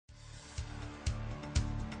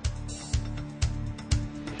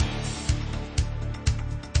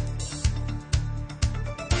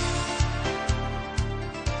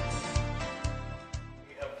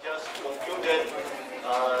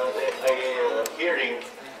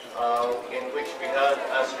in which we had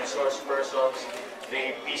as resource persons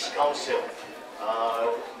the Peace Council,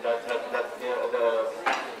 the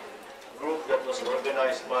group that was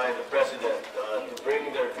organized by the President to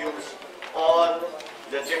bring their views on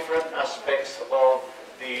the different aspects of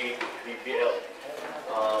the BPL,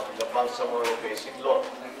 the Bangsamoro Basic Law.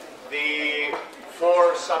 The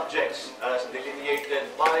 4 subjects as delineated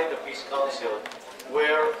by the Peace Council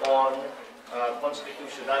were on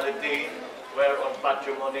constitutionality, were on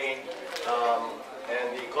patrimony and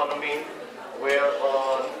the economy, were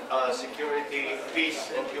on security,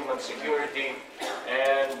 peace and human security,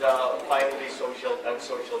 and finally social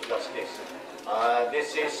justice.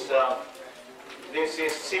 This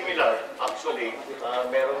is similar actually.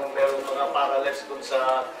 Merong mga parallels dun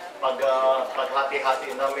sa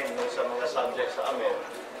paghati-hati namin sa mga subjects sa amin.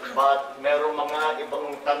 But merong mga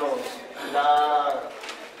ibang tanong na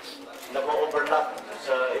nag-overlap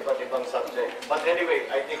sa iba't ibang subject. But anyway,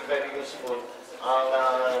 I think very useful ang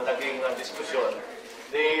naging diskusyon.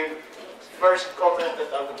 The first comment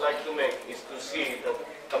that I would like to make is to see that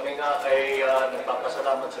kami nga ay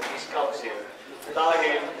nagpapasalamat sa Peace Council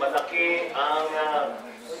dahil malaki ang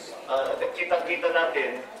kitang-kita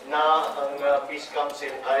natin na ang Peace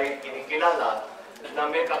Council ay kinikilala na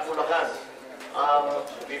may kakulangan ang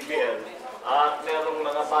BPL at merong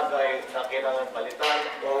mga bagay na kailangan palitan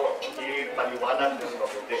o ipaliwanag ng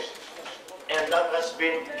mabuti. And that has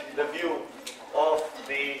been the view of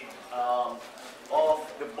the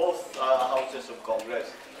both houses of Congress.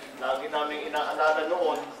 Lagi namin inaalala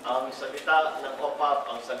noon ang salita ng OPAP,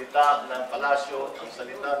 ang salita ng Palasyo, ang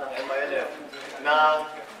salita ng MILF na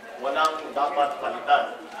walang dapat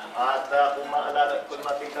palitan. At kung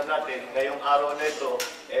matingnan natin, ngayong araw na ito,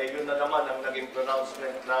 yun na naman ang naging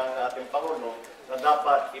pronouncement ng ating Pangulo na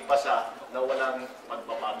dapat ipasa na walang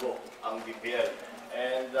magbabago ang BPL.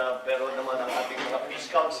 And pero naman ang ating mga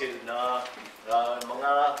Peace Council na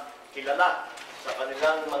mga kilala sa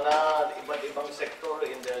kanilang mga iba't ibang sektor,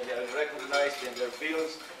 they are recognized in their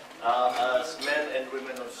fields as men and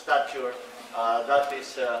women of stature. That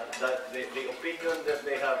the opinion that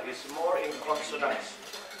they have is more in consonance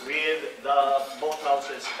with both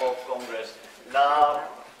houses of Congress na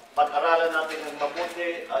pag-aralan natin ng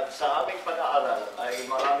mabuti at sa aming pag-aaral ay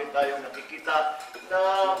marami tayong nakikita na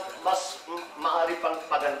mas maaari pang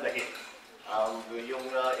pagandahin. Yung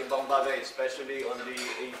ibang bagay, especially on the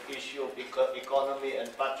issue of economy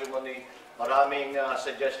and patrimony, maraming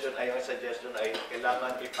suggestion ay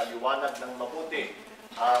kailangan ipaliwanag ng mabuti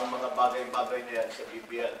ang mga bagay-bagay na yan sa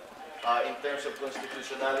BPL. In terms of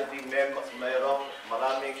constitutionality, mayroong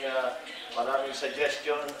maraming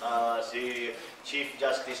suggestion si Chief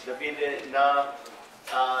Justice Davide na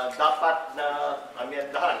dapat na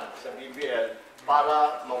amyendahan sa BPL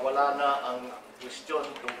para mawala na ang question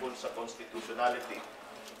tungkol sa constitutionality.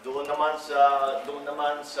 Doon naman sa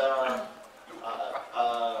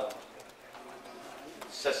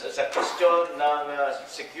question ng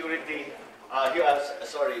security,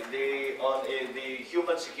 the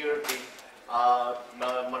human security,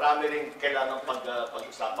 marami rin kailangang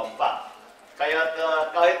pag-usapan pa. Kaya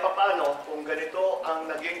kahit papaano, kung ganito ang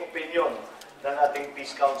naging opinion ng ating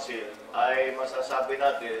Peace Council, ay masasabi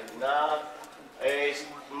natin na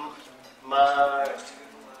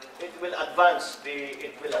it will advance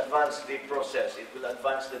the process, it will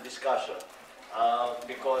advance the discussion,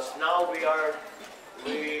 because now we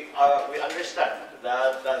understand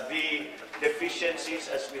that the deficiencies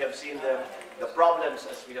as we have seen them, the problems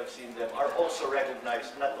as we have seen them, are also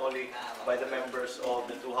recognized not only by the members of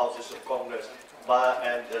the 2 houses of Congress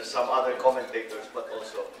and some other commentators, but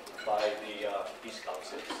also by the Peace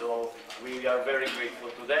Council. So we are very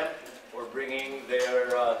grateful to them for bringing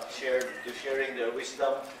their sharing their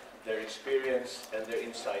wisdom, their experience, and their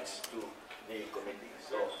insights to the committee.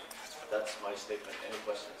 So that's my statement. Any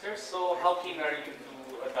questions? Sir, so how keen are you to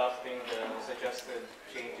adopting the suggested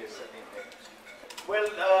changes that they make? Well,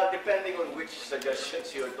 depending on which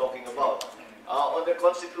suggestions you're talking about. On the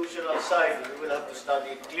constitutional side, we will have to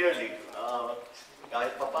study it clearly.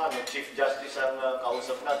 Kahit pa paano, Chief Justice ang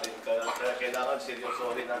kausap natin, kaya kailangan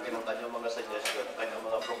seryosohin natin ang kanyang mga suggestion, kanyang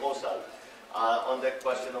mga proposal on the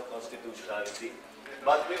question of constitutionality.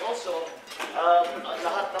 But we also,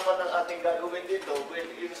 lahat naman ng ating gagawin dito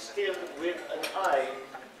is still with an eye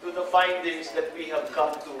to the findings that we have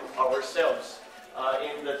come to ourselves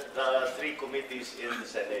in the 3 committees in the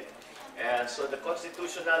Senate. And so the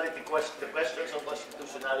constitutionality, the questions of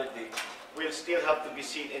constitutionality will still have to be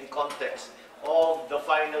seen in context of the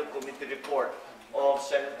final committee report of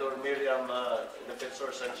Senator Miriam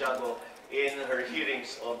Defensor Santiago in her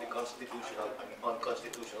hearings of the on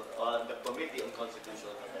the Committee on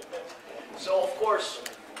Constitutional Amendments. So of course,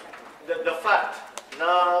 the fact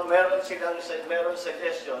na meron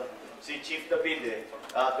suggestion si Chief Davide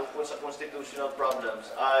tungkol sa constitutional problems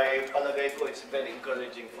ay palagay ko it's very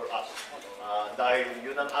encouraging for us. Dahil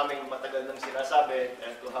yun ang aming matagal nang sinasabi,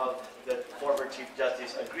 and to have the former Chief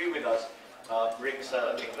Justice agree with us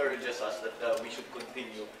encourages us that we should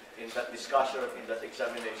continue in that discussion, in that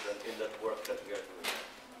examination, in that work that we are doing.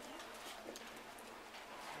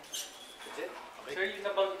 That's it? Okay. Sir, yung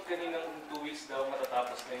nabanggit kaninang 2 weeks daw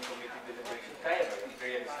matatapos na yung committee deliberation. Kaya ba yun?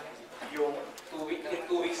 Realistic? Yung In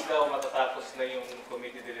 2 weeks daw matatapos na yung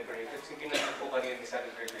committee deliberations. Yung ginagawa po kanina ni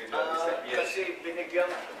Senator Grilo. kasi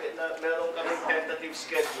meron kaming tentative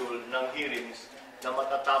schedule ng hearings na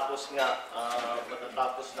matatapos na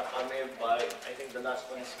kami by, I think the last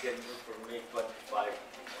one is scheduled for May 25.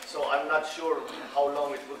 So I'm not sure how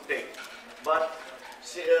long it will take. But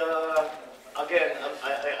again,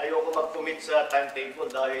 ayoko mag-commit sa timetable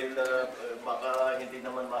dahil baka hindi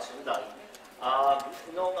naman masundan.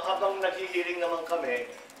 Habang naghihiring naman kami,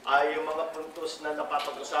 ay yung mga puntos na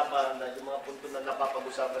napapag-usapan,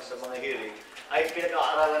 sa mga hearing, ay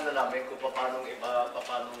pinag-aaralan na namin kung paano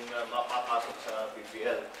mapapasok sa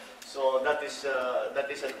BPL. So that is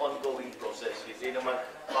an ongoing process. Hindi naman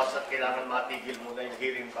basta kailangan matigil muna yung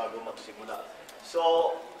hearing bago magsimula.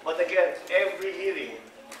 So, but again, every hearing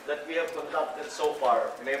that we have conducted so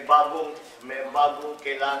far, may bagong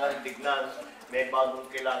kailangan tignan, may bagong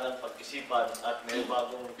kailangan pag-isipan, at may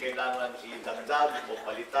bagong kailangan idagdag o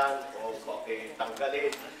palitan o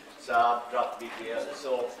tanggalin sa draft BPL.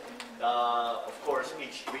 So, of course, we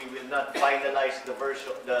will not finalize the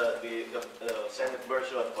version, the Senate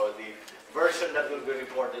version or the version that will be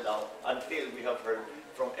reported out until we have heard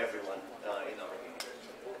from everyone in our hearing.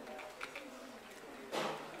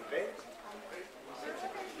 Okay?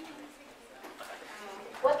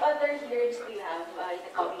 What other hearings do you have in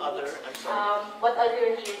the coming weeks? What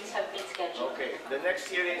other hearings have been scheduled? Okay, the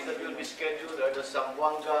next hearings that will be scheduled are the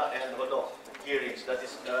Zamboanga and Hodok hearings. That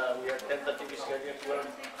is, we are tentatively scheduled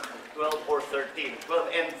 12 or 13.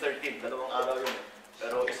 12 and 13, dalawang araw yun.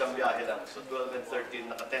 Pero isang biyahe lang. So 12 and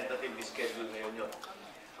 13, naka-tentatively scheduled ngayon yun.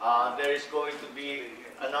 There is going to be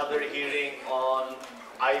another hearing on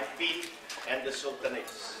IP and the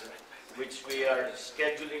Sultanates, which we are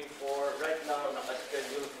scheduling for right now,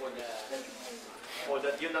 naka-schedule for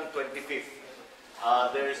that yun ang 25th.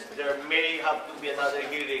 There may have to be another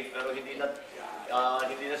hearing, pero hindi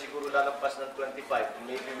na siguro lalagpas ng 25.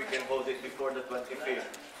 Maybe we can hold it before the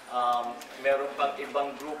 25th. Meron pang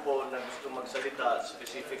ibang grupo na gusto magsalita,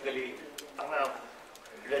 specifically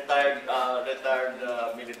retired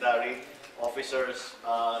military officers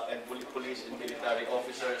and police and military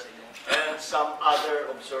officers, and some other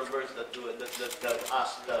observers that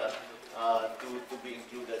asked to be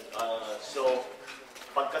included. So,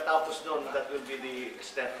 pagkatapos nun, that will be the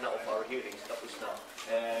extent na of our hearings. Tapos na.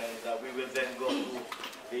 And we will then go to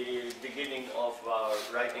the beginning of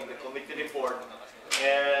writing the committee report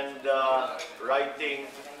and writing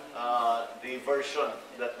the version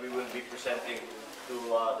that we will be presenting to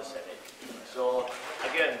the Senate. So,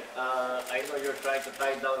 again, I know you're trying to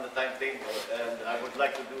tie down the timetable, and I would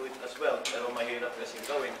like to do it as well, pero mahirap kasing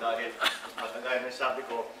gawin dahil, kagaya ng sabi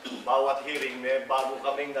ko, bawat hearing may bago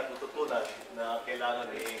kaming natututunan na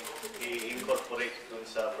kailangan i-incorporate dun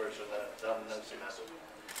sa version ng Senado.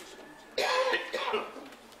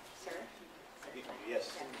 Sir?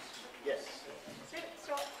 Yes. Yes. Sir,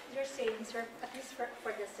 so you're saying, sir, at least for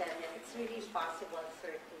the Senate, it's really impossible,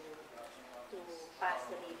 sir, to pass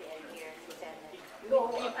the BPL here in the Senate.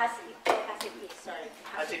 No. As it is, sorry.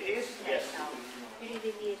 As it is? Yes. Now. You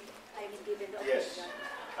really need, given the Yes. opinion.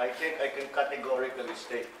 I think I can categorically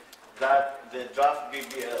state that the draft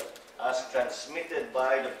BBL, as transmitted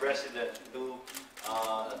by the President to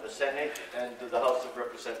the Senate and to the House of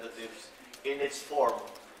Representatives in its form,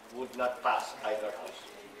 would not pass either house.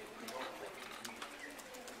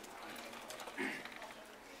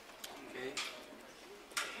 Okay.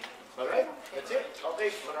 Alright, that's it. Okay,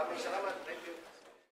 maraming salamat. Thank you.